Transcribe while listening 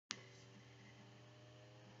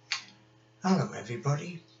Hello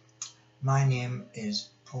everybody, my name is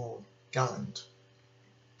Paul Gallant.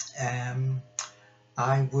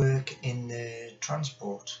 I work in the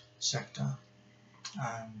transport sector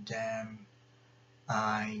and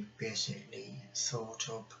I basically thought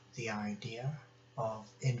up the idea of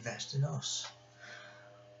Invest in Us.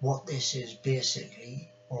 What this is basically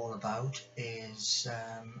all about is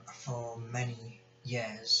for many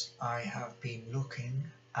years I have been looking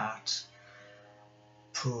at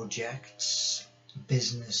projects,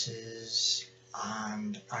 businesses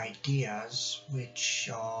and ideas which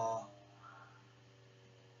are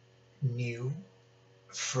new,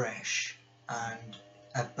 fresh and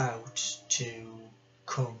about to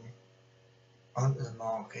come onto the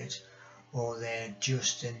market, or they're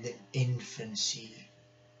just in the infancy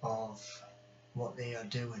of what they are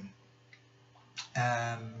doing.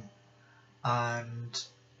 And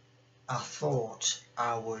I thought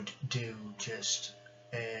I would do just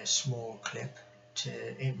a small clip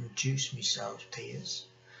to introduce myself to you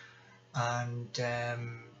and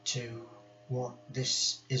to what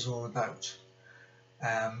this is all about.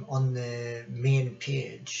 On the main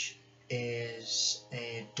page is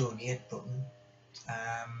a donate button,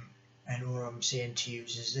 and all I'm saying to you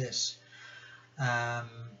is this: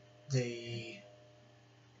 the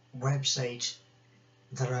website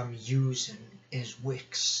that I'm using is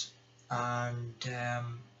Wix, and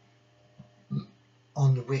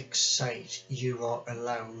on the Wix site you are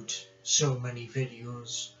allowed so many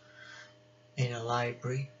videos in a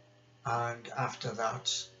library, and after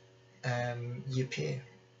that you pay.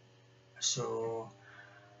 So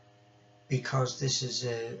because this is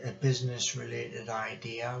a business related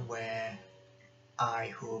idea where I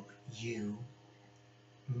hope you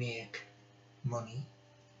make money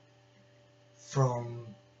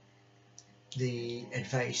from the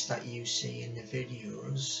advice that you see in the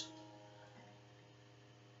videos,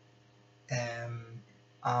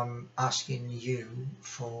 I'm asking you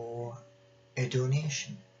for a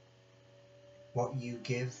donation. What you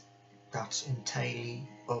give, that's entirely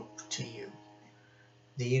up to you.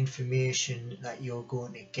 The information that you're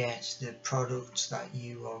going to get, the products that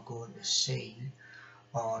you are going to see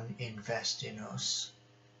on Invest in Us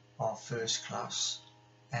are first class.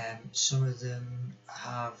 Some of them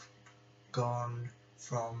have gone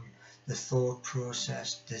from the thought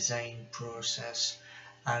process, design process,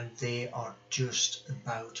 and they are just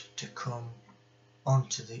about to come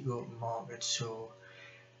onto the open market. So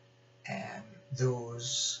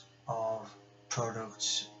those are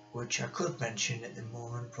products which I could mention at the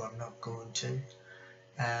moment, but I'm not going to.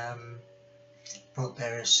 But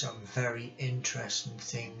there are some very interesting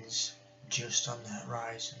things just on the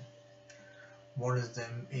horizon. One of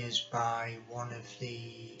them is by one of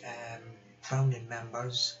the founding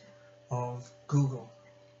members of Google,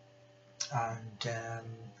 and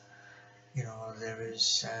you know, there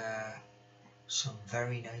is some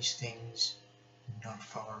very nice things not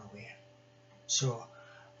far away. So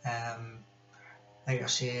like I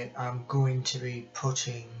say, I'm going to be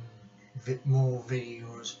putting more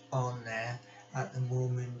videos on there. At the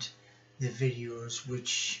moment, the videos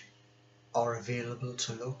which are available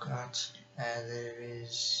to look at, there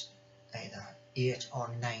is either 8 or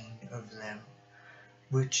 9 of them,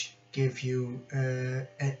 which give you a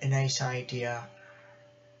nice idea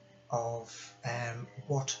of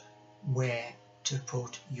where to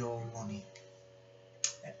put your money.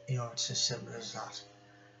 You know, it's as simple as that.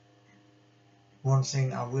 One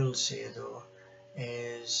thing I will say though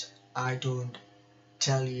is I don't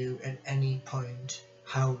tell you at any point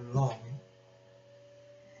how long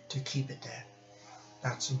to keep it there.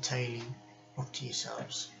 That's entirely up to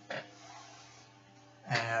yourselves.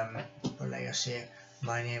 But like I say,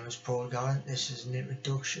 my name is Paul Gallant. This is an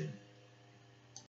introduction